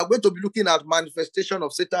are going to be looking at manifestation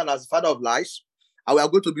of Satan as the father of lies, and we are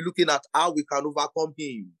going to be looking at how we can overcome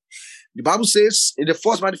him. The Bible says in the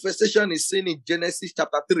first manifestation is seen in Genesis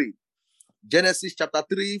chapter 3. Genesis chapter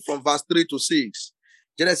 3 from verse 3 to 6.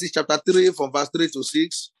 Genesis chapter 3 from verse 3 to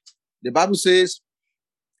 6. The Bible says,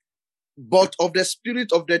 but of the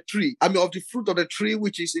spirit of the tree, of the fruit of the tree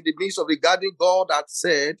which is in the midst of the garden, God had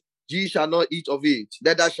said, ye shall not eat of it,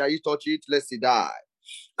 neither shall ye touch it, lest ye die.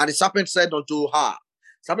 And the serpent said unto her,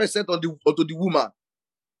 serpent said unto the woman,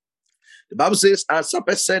 the Bible says, and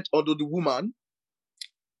serpent said unto the woman,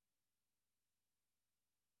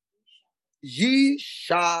 ye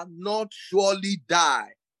shall not surely die.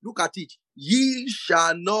 Look at it. Ye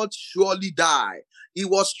shall not surely die. He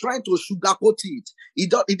was trying to sugarcoat it. He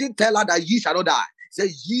didn't tell her that ye shall not die. He said,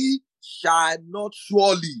 ye shall not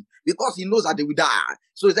surely, because he knows that they will die.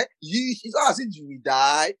 So he said, it's not as if you will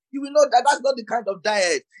die. You will not die. That's not the kind of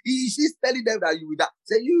diet. He's telling them that you will die.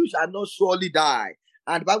 He said, you shall not surely die.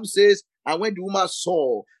 And the Bible says, and when the woman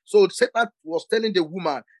saw, so Satan was telling the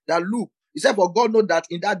woman that, look, he said, for God know that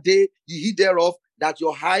in that day ye eat thereof, that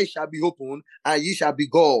your eyes shall be opened, and ye shall be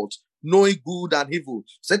gods, knowing good and evil.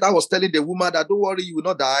 Satan was telling the woman that, don't worry, you will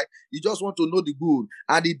not die. You just want to know the good.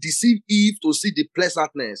 And he deceived Eve to see the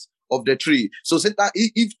pleasantness of the tree. So Satan,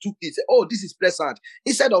 Eve took it, said, oh, this is pleasant.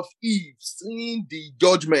 Instead of Eve seeing the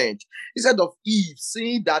judgment, instead of Eve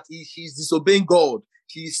seeing that she's disobeying God,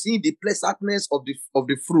 she's seeing the pleasantness of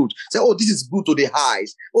the fruit. Say, oh, this is good to the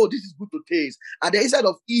eyes. Oh, this is good to taste. And then instead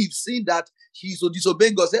of Eve seeing that she's so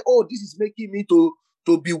disobeying God, say, oh, this is making me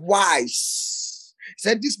to be wise. He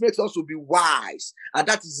said, this makes us to be wise. And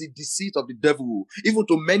that is the deceit of the devil, even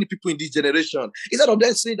to many people in this generation. Instead of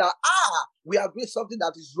them saying that, we are doing something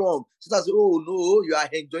that is wrong. Satan say, oh, no, you are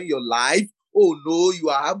enjoying your life. Oh, no, you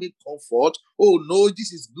are having comfort. Oh, no,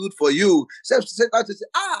 this is good for you. Satan say,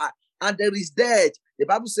 and there is death. The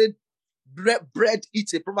Bible said, bread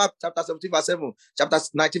eaten, Proverbs chapter 17 verse 7, chapter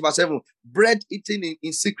 19 verse 7, bread eaten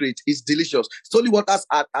in secret is delicious. Stony waters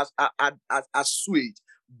are sweet.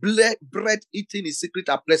 Bread eaten in secret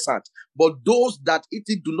are pleasant. But those that eat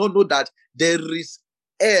it do not know that there is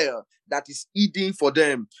air that is eating for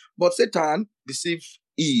them. But Satan deceived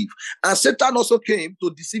Eve. And Satan also came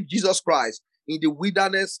to deceive Jesus Christ in the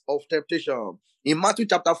wilderness of temptation. In Matthew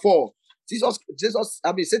chapter 4,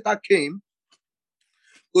 Satan came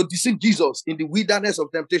to deceive Jesus in the wilderness of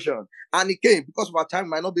temptation. And he came, because of our time,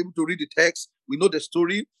 we might not be able to read the text. We know the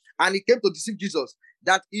story. And he came to deceive Jesus,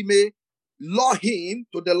 that he may lure him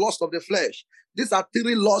to the lust of the flesh. These are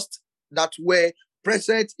three lusts that were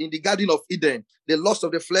present in the Garden of Eden: the lust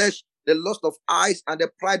of the flesh, the lust of eyes, and the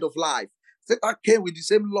pride of life. Satan came with the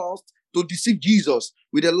same lust to deceive Jesus,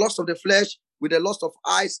 with the lust of the flesh, with the lust of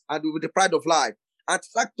eyes, and with the pride of life. And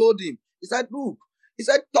Satan told him, he said, look, he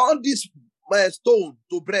said, turn this stone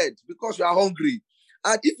to bread because you are hungry.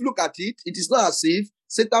 And if you look at it, it is not as if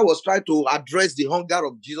Satan was trying to address the hunger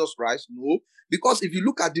of Jesus Christ. No, because if you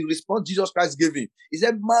look at the response Jesus Christ gave him, he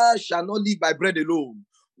said, man shall not live by bread alone.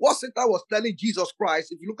 What Satan was telling Jesus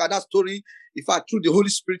Christ, if you look at that story, in fact, through the Holy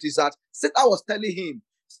Spirit, is that Satan was telling him,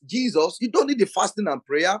 Jesus, you don't need the fasting and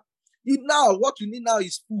prayer. What you need now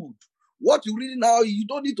is food. What you really now, you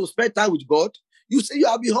don't need to spend time with God. You say you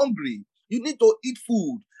have been hungry. You need to eat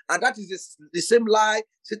food. And that is the same lie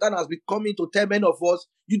Satan has been coming to tell many of us.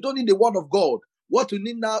 You don't need the word of God. What you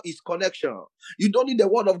need now is connection. You don't need the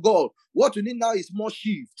word of God. What you need now is more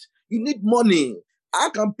shift. You need money. How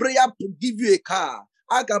can prayer give you a car?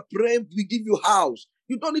 How can prayer give you a house?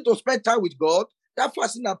 You don't need to spend time with God. That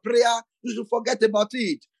fasting and prayer, you should forget about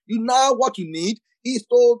it. What you need is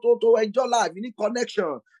to enjoy life. You need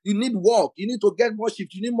connection. You need work. You need to get more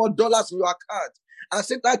shift. You need more dollars in your account. And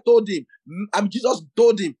Satan told him, Jesus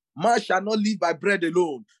told him, man shall not live by bread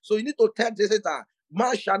alone. So you need to tell Satan,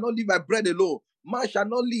 man shall not live by bread alone. Man shall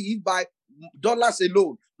not live by dollars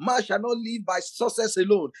alone. Man shall not live by success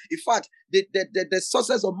alone. In fact, the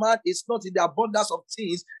success of man is not in the abundance of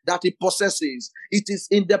things that he possesses. It is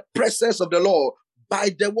in the presence of the Lord, by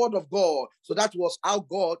the word of God. So that was how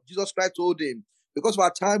Jesus Christ told him. Because of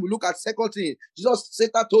our time, we look at second thing.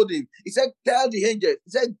 Satan told him, he said, tell the angel, he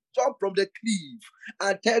said, jump from the cliff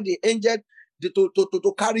and tell the angel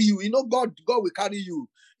to carry you. God will carry you.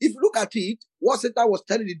 If you look at it, what Satan was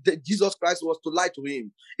telling Jesus Christ was to lie to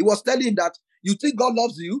him. He was telling him that you think God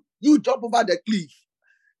loves you, you jump over the cliff.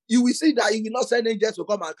 You will see that he will not send angels to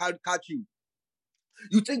come and catch you.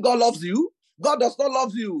 You think God loves you? God does not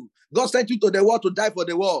love you. God sent you to the world to die for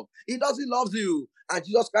the world. He doesn't love you. And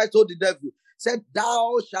Jesus Christ told the devil, said,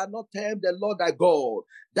 thou shalt not tempt the Lord thy God.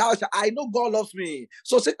 I know God loves me.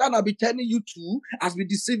 So Satan has been telling you too, has been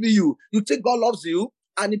deceiving you. You think God loves you?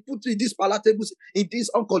 and he put you in this palatable, in this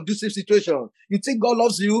unconducive situation. You think God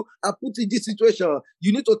loves you and put you in this situation.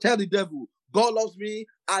 You need to tell the devil, God loves me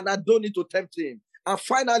and I don't need to tempt him. And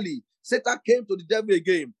finally, Satan came to the devil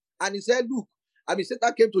again and he said,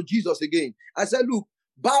 Satan came to Jesus again. I said, look,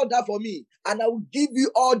 bow down for me and I will give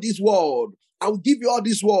you all this world. I will give you all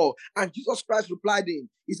this world. And Jesus Christ replied him.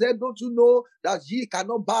 He said, don't you know that ye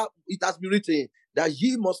cannot bow? It has been written that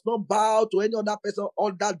ye must not bow to any other person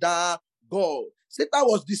other than God. Satan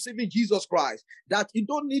was deceiving Jesus Christ, that you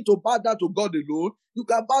don't need to bow down to God alone. You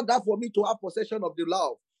can bow down for me to have possession of the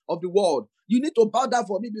love of the world. You need to bow down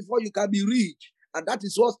for me before you can be rich. And that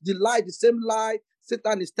is what the same lie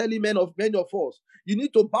Satan is telling many of us. You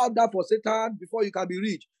need to bow down for Satan before you can be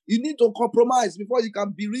rich. You need to compromise before you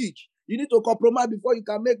can be rich. You need to compromise before you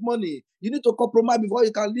can make money. You need to compromise before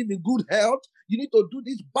you can live in good health. You need to do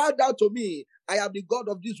this. Bow down to me. I am the God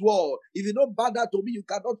of this world. If you don't bow down to me, you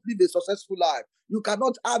cannot live a successful life. You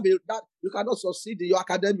cannot you cannot succeed in your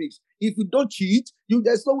academics. If you don't cheat,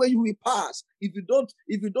 there's no way you will pass. If you don't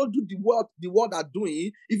do the world are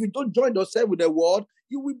doing, if you don't join yourself with the world,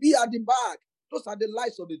 you will be at the back. Those are the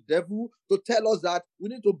lies of the devil to tell us that we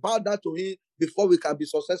need to bow down to him before we can be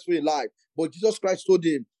successful in life. But Jesus Christ told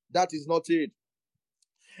him that is not it.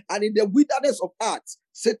 And in the wilderness of Acts,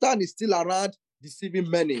 Satan is still around deceiving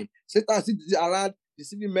many. Satan is still around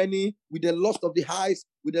deceiving many with the lust of the eyes,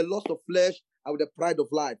 with the lust of flesh, and with the pride of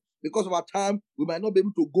life. Because of our time, we might not be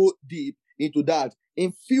able to go deep into that.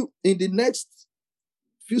 In the next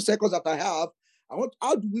few seconds that I have,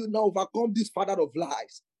 how do we now overcome this father of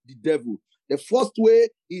lies, the devil? The first way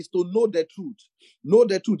is to know the truth. Know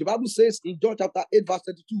the truth. The Bible says in John chapter 8, verse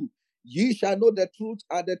 32, ye shall know the truth,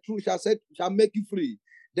 and the truth shall make you free.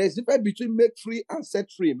 There's a difference between make free and set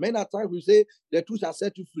free. Many times we say the truth shall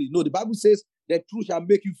set you free. No, the Bible says the truth shall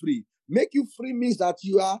make you free. Make you free means that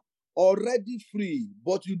you are already free,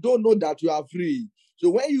 but you don't know that you are free. So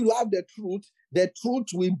when you have the truth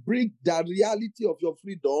will bring the reality of your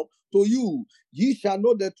freedom to you. Ye shall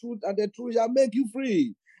know the truth, and the truth shall make you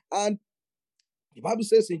free. And the Bible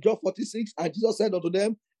says in John 46, and Jesus said unto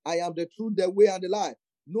them, I am the truth, the way, and the life.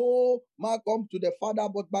 No man come to the Father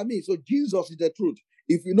but by me. So Jesus is the truth.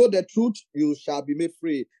 If you know the truth, you shall be made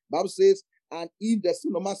free. The Bible says, and if the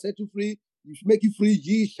Son of Man set you free, you make you free,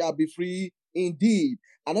 ye shall be free indeed.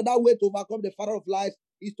 Another way to overcome the father of lies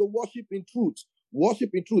is to worship in truth. Worship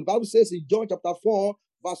in truth. The Bible says in John chapter 4,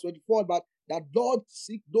 verse 24, but that God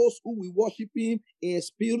seek those who will worship him in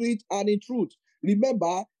spirit and in truth.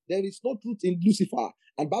 Remember, there is no truth in Lucifer.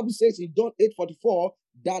 And Bible says in John 8:44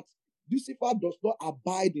 that Lucifer does not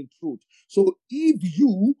abide in truth. So if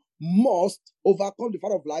you must overcome the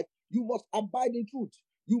father of life, you must abide in truth.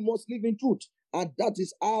 You must live in truth. And that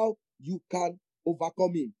is how you can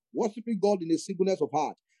overcome him. Worshiping God in a singleness of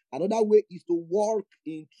heart. Another way is to walk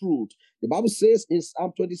in truth. The Bible says in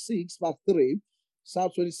Psalm 26, verse 3,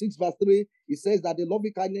 it says that the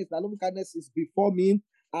loving kindness is before me,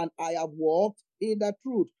 and I have walked in the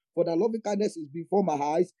truth. For the loving kindness is before my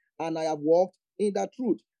eyes, and I have walked in the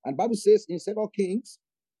truth. And Bible says in 2 Kings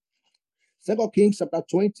chapter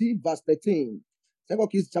 20, verse 13. 2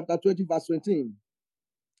 Kings chapter 20, verse 13.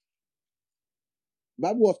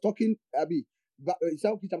 Bible was talking, 2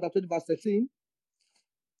 Kings chapter 20, verse 13.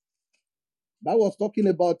 That was talking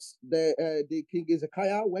about the King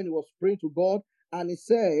Hezekiah when he was praying to God, and he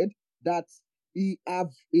said that he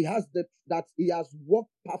has worked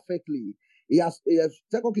perfectly. He has 2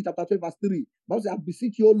 Kings chapter 12, verse 3. Bible says, I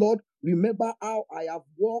beseech you, O Lord, remember how I have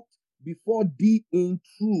walked before thee in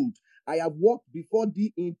truth. I have walked before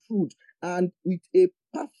thee in truth, and with a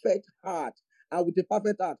perfect heart.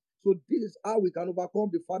 So this is how we can overcome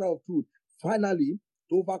the father of truth. Finally,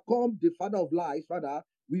 to overcome the father of lies,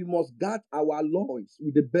 we must guard our loins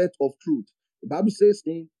with the belt of truth. The Bible says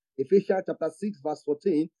in Ephesians chapter 6, verse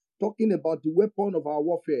 14, talking about the weapon of our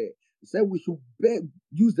warfare. It said we should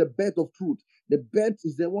use the belt of truth. The belt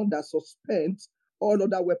is the one that suspends all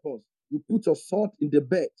other weapons. You put your sword in the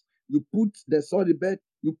belt. You put the sword in the belt.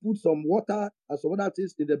 You put some water and some other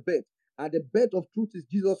things in the belt. And the belt of truth is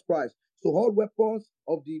Jesus Christ. So all weapons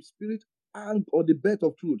of the spirit hang on the belt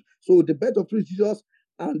of truth. So the belt of truth is Jesus.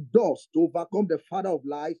 And thus, to overcome the father of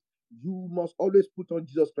lies, you must always put on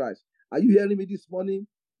Jesus Christ. Are you hearing me this morning?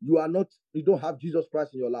 You don't have Jesus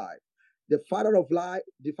Christ in your life. The father of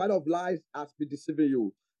lies has been deceiving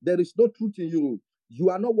you. There is no truth in you. You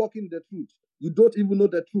are not walking in the truth. You don't even know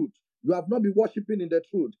the truth. You have not been worshiping in the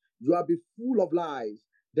truth. You have been full of lies.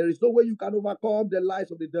 There is no way you can overcome the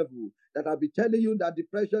lies of the devil that have been telling you that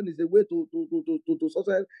depression is a way to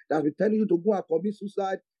success, that have been telling you to go and commit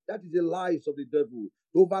suicide. That is the lies of the devil.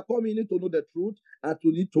 To overcome, you need to know the truth and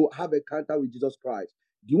to need to have a encounter with Jesus Christ.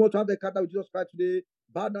 Do you want to have an encounter with Jesus Christ today?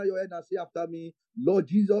 Bow down your head and say after me, Lord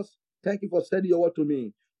Jesus, thank you for sending your word to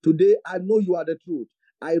me. Today, I know you are the truth.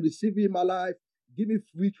 I receive you in my life. Give me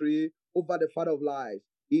victory over the father of lies.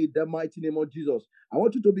 In the mighty name of Jesus. I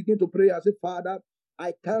want you to begin to pray and say, Father,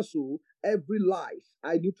 I cancel every lies.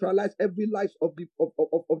 I neutralize every lies of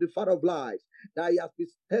the father of lies that he has been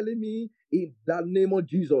telling me in the name of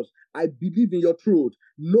Jesus. I believe in your truth.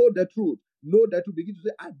 Know the truth. Know the truth. Begin to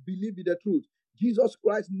say, I believe in the truth. Jesus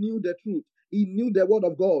Christ knew the truth. He knew the word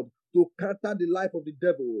of God to counter the life of the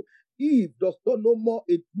devil. Eve does not know more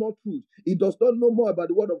truth. He does not know more about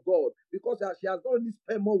the word of God because she has not really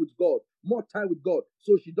spent more with God, more time with God.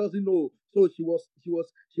 So she doesn't know. So she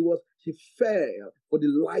fell for the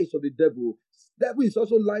lies of the devil. The devil is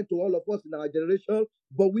also lying to all of us in our generation,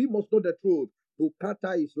 but we must know the truth to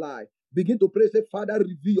counter his lie. Begin to pray, say, Father,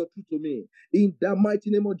 reveal your truth to me in the mighty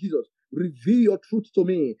name of Jesus. Reveal your truth to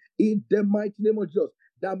me in the mighty name of Jesus,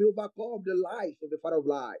 that may overcome the lies of the father of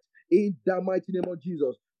lies. In the mighty name of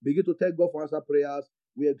Jesus, begin to thank God for answer prayers.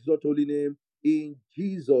 We exalt holy name. In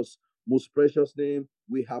Jesus' most precious name,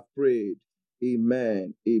 we have prayed.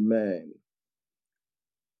 Amen. Amen.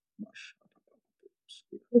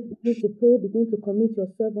 Begin to pray, begin to commit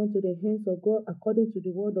yourself unto the hands of God according to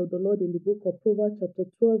the word of the Lord in the book of Proverbs chapter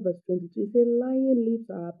 12 verse 22. It says, lying lips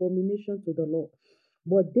are abomination to the Lord,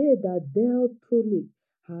 but they that deal truly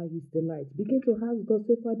are his delight. Begin to ask God,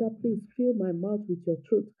 say, Father, please fill my mouth with your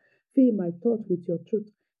truth. Fill my thoughts with your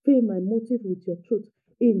truth. Fill my motive with your truth.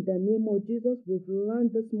 In the name of Jesus, we've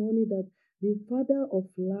learned this morning that the father of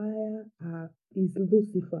liar is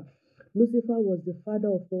Lucifer. Lucifer was the father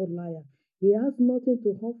of all liars. He has nothing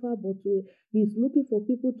to offer, but he's looking for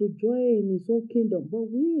people to join in his own kingdom. But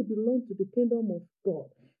we belong to the kingdom of God,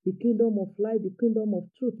 the kingdom of light, the kingdom of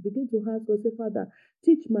truth. Begin to ask God, say, Father,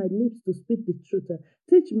 teach my lips to speak the truth.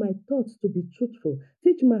 Teach my thoughts to be truthful.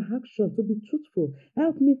 Teach my action to be truthful.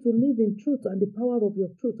 Help me to live in truth and the power of your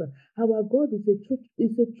truth. Our God is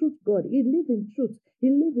a truth God. He lives in truth. He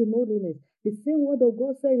lives in holiness. The same word of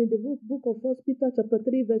God said in the book of 1 Peter chapter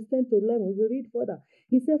 3, verse 10 to 11. We read further.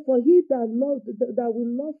 He said, for he that will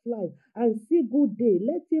love life and see good day,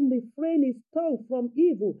 let him refrain his tongue from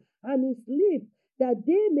evil and his lips, that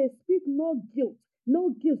they may speak no guilt,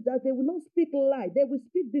 that they will not speak lie. They will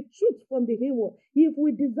speak the truth from the inward. If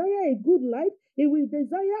we desire a good life, if we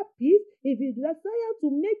desire peace, if we desire to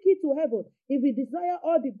make it to heaven, if we desire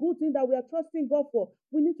all the good things that we are trusting God for,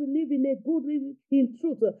 we need to live in in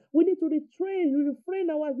truth. We need to refrain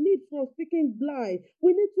our lips from speaking lie.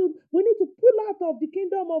 We need to pull out of the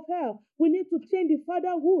kingdom of hell. We need to change the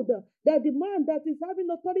fatherhood, that the man that is having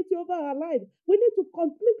authority over our life. We need to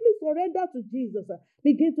completely surrender to Jesus.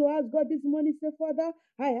 Begin to ask God this morning, say, Father,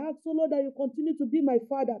 I ask, so Lord, that you continue to be my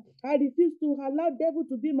father. I refuse to allow devil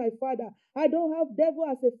to be my father. I don't have devil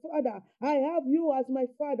as a father. I have you as my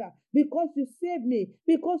father, because you saved me,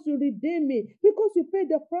 because you redeemed me, because you paid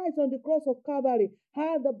the price on the cross of Calvary.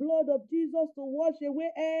 Have the blood of Jesus to wash away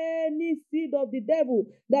any seed of the devil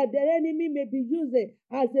that the enemy may be using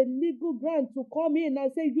as a legal grant to come in and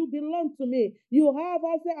say, you belong to me. You have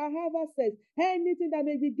access, I have access. Anything that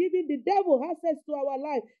may be giving the devil access to our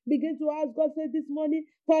life, begin to ask God, say this morning,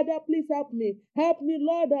 Father, please help me. Help me,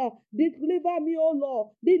 Lord. Deliver me, oh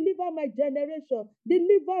Lord. Deliver my generation.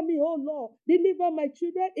 Deliver me, oh Lord. Deliver my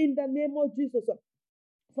children in the name of Jesus.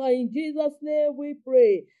 For in Jesus' name we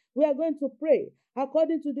pray. We are going to pray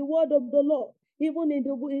according to the word of the Lord. Even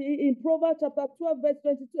in Proverbs chapter 12, verse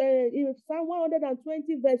 22, in Psalm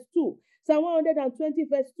 120, verse 2. Psalm 120,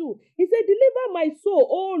 verse 2. He said, deliver my soul,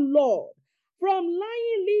 O Lord, from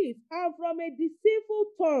lying lips and from a deceitful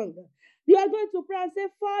tongue. You are going to pray and say,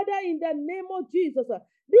 Father, in the name of Jesus,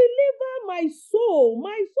 deliver my soul,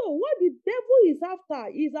 my soul. What the devil is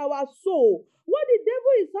after is our soul. What the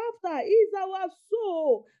devil is after is our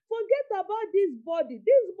soul. Forget about this body.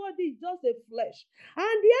 This body is just a flesh.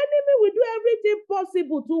 And the enemy will do everything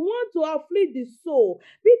possible to want to afflict the soul,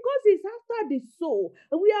 because he's after the soul.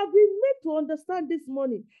 We have been made to understand this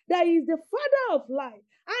morning that he is the father of life.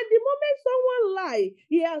 And the moment someone lies,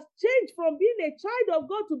 he has changed from being a child of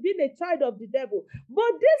God to being a child of the devil.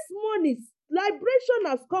 But this morning, liberation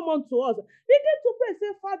has come unto us. Begin to pray,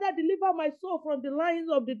 say, Father, deliver my soul from the lies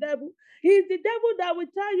of the devil. He is the devil that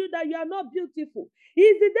will tell you that you are not beautiful. He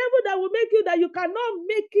is the devil that will make you that you cannot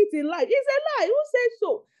make it in life. It's a lie. Who says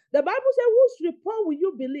so? The Bible says, whose report will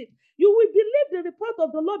you believe? You will believe the report of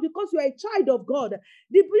the Lord because you are a child of God.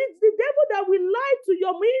 The devil that will lie to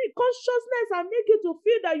your consciousness and make you to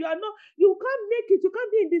feel that you are not, you can't make it, you can't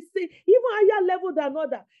be in the same, even higher level than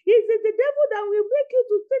other. It is the devil that will make you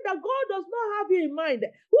to think that God does not have you in mind.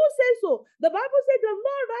 Who says so? The Bible says the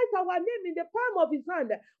Lord writes our name in the palm of his hand,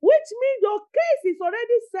 which means your case is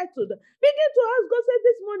already settled. Begin to ask God, say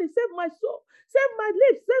this morning, save my soul, save my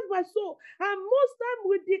lips, save my soul. And most time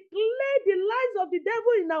we declare the lies of the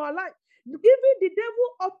devil in our life, giving the devil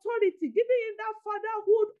authority, giving him that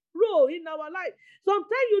fatherhood role in our life.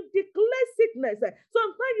 Sometimes you declare sickness,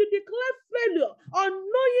 sometimes you declare failure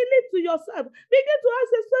unknowingly to yourself. Begin to ask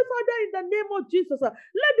yourself, Father, in the name of Jesus,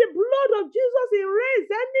 let the blood of Jesus erase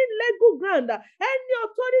any legal ground, any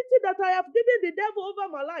authority that I have given the devil over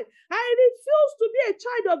my life. I refuse to be a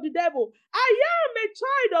child of the devil. I am a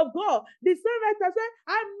child of God. The songwriter said,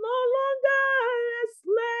 I'm no longer a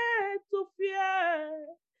slave to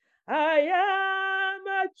fear. I am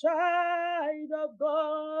a child of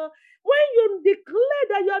God. When you declare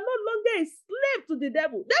that you are no longer a slave to the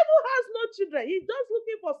devil has no children. He's just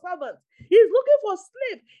looking for servants. He's looking for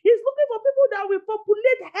slaves. He's looking for people that will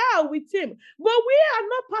populate hell with him. But we are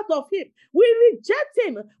not part of him. We reject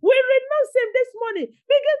him. We renounce him this morning.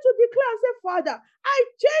 Begin to declare and say, Father, I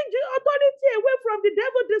change your authority away from the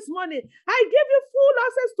devil this morning. I give you full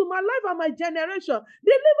access to my life and my generation.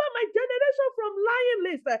 Deliver my generation from lying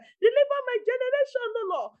lips. Deliver my generation, O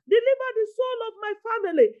Lord. Deliver the soul of my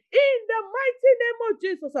family. In the mighty name of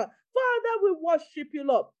Jesus. Father, we worship you,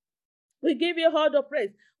 Lord. We give you all the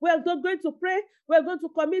praise. We are not going to pray. We are going to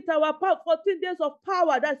commit our 14 days of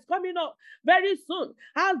power that's coming up very soon.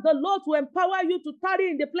 Ask the Lord to empower you to tarry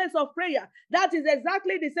in the place of prayer. That is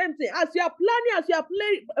exactly the same thing. As you are planning, as you are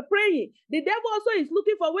praying, the devil also is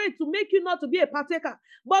looking for ways to make you not to be a partaker.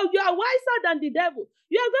 But you are wiser than the devil.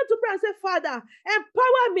 You are going to pray and say, Father,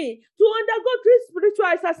 empower me to undergo 3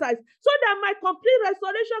 spiritual exercises so that my complete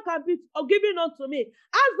restoration can be given unto me.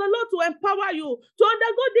 Ask the Lord to empower you to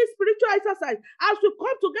undergo this spiritual exercise as we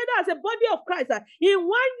come together as a body of Christ in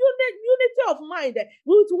one unity of mind,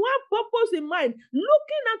 with one purpose in mind,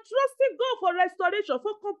 looking and trusting God for restoration,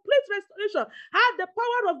 for complete restoration. Ask the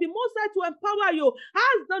power of the Most High to empower you.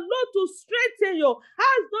 Ask the Lord to strengthen you.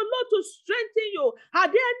 Ask the Lord to strengthen you. Are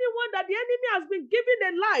there anyone that the enemy has been giving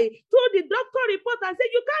a lie through the doctor report and say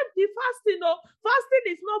you can't be fasting? No,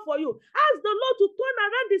 fasting is not for you. Ask the Lord to turn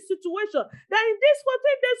around the situation. That in these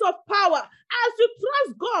 14 days of power, as you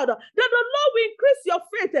trust God, that the Lord will increase your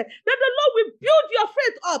faith, that the Lord will build your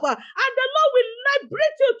faith up, and the Lord will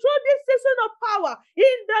liberate you through this season of power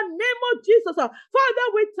in the name of Jesus. Father,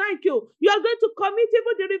 we thank you. You are going to commit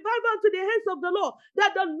even the revival to the hands of the Lord,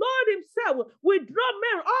 that the Lord himself will draw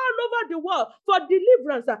men all over the world for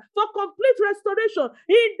deliverance, for complete restoration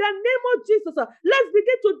in the name of Jesus. Let's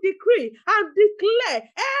begin to decree and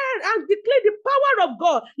declare the power of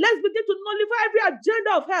God. Let's begin to nullify every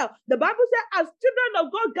agenda of hell. The Bible says, as children of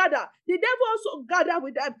God gather, the devil also gather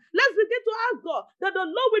with them. Let's begin to ask God that the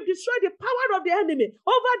Lord will destroy the power of the enemy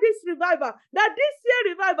over this revival, that this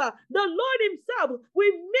year revival, the Lord himself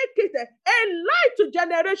will make it a light to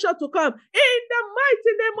generation to come in the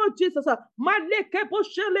mighty name of Jesus. In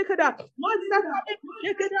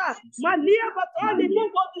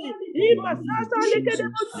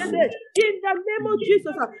the name of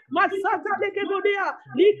Jesus.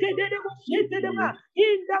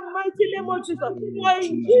 In the mighty name of Jesus. For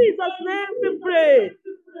in Jesus' name we pray.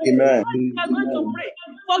 Amen. We are going to pray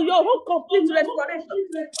for your whole complete restoration.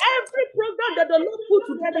 Every program that the Lord put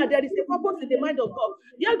together, there is a purpose in the mind of God.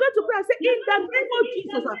 You are going to pray and say, in the name of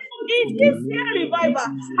Jesus, in this year revival,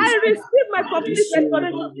 I receive my complete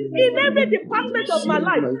restoration in every department of my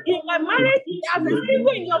life. In my marriage, as a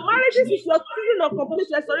single in your marriage, this is your season of complete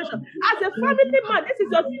restoration. As a family man, this is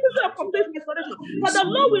your season of complete restoration. For the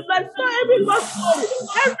Lord will restore every lost glory,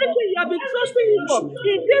 everything you have been trusting Him for.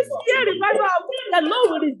 In this year revival, the Lord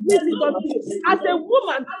will release it unto you. As a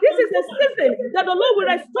woman, this is a season that the Lord will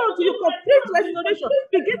restore to you complete restoration.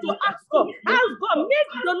 Begin to ask God. Ask God, make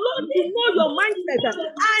the Lord to know your mindset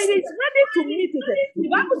and He's ready to meet it. The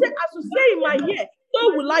Bible says, as you say in my ear, so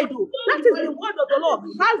will I do. That is the word of the Lord.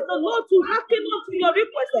 Ask the Lord to hearken unto your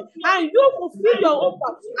request, and you fulfill your own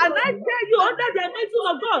part. And I tell you, under the anointing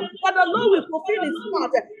of God, that the Lord will fulfill His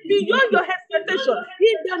part beyond your expectation.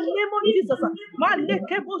 In the name of Jesus.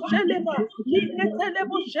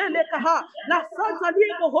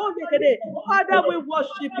 Father, we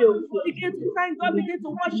worship you. Begin to thank God. Begin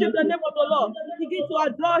to worship the name of the Lord. Begin to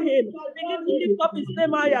adore Him. Begin to lift up His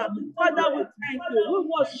name higher. Father, we thank you. We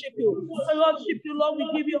worship you. We worship you, Lord.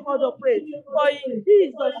 We give you all the praise. For in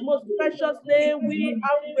Jesus' most precious name we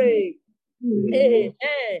have prayed. Amen.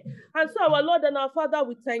 And so, our Lord and our Father,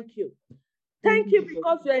 we thank you. Thank you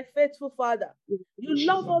because you are a faithful Father. You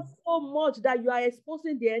love us so much that you are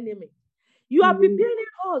exposing the enemy. You are preparing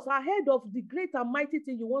us ahead of the great and mighty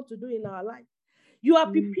thing you want to do in our life. You are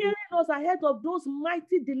preparing us ahead of those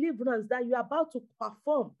mighty deliverance that you are about to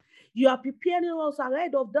perform. You are preparing us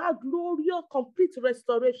ahead of that glorious, complete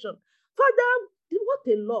restoration. Father, what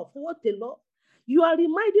a love, what a love. You are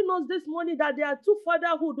reminding us this morning that there are two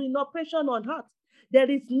fatherhood in operation on earth. There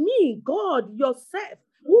is me, God, yourself,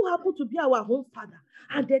 who happen to be our home father.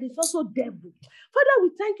 And there is also devil. Father,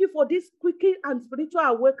 we thank you for this quickening and spiritual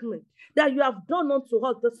awakening that you have done unto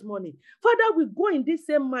us this morning. Father, we go in this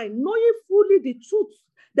same mind, knowing fully the truth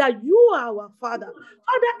that you are our Father.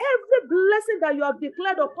 Father, every blessing that you have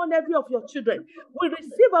declared upon every of your children, we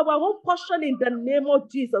receive our own portion in the name of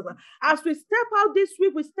Jesus. As we step out this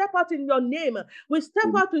week, we step out in your name. We step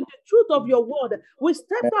out in the truth of your word. We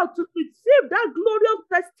step out to receive that glorious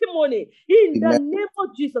testimony in the name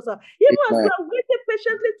of Jesus. Even as we are waiting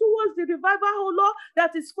patiently towards the revival, oh Lord,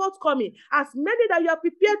 that is forthcoming. As many that you are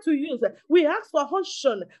prepared to use, we ask for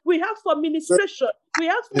unction, we ask for ministration, we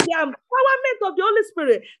ask for the empowerment of the Holy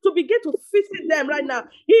Spirit to begin to visit them right now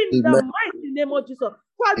in the mighty name of Jesus.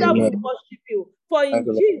 Father, we worship you. For in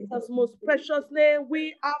Jesus' most precious name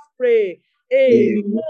we have prayed. Amen.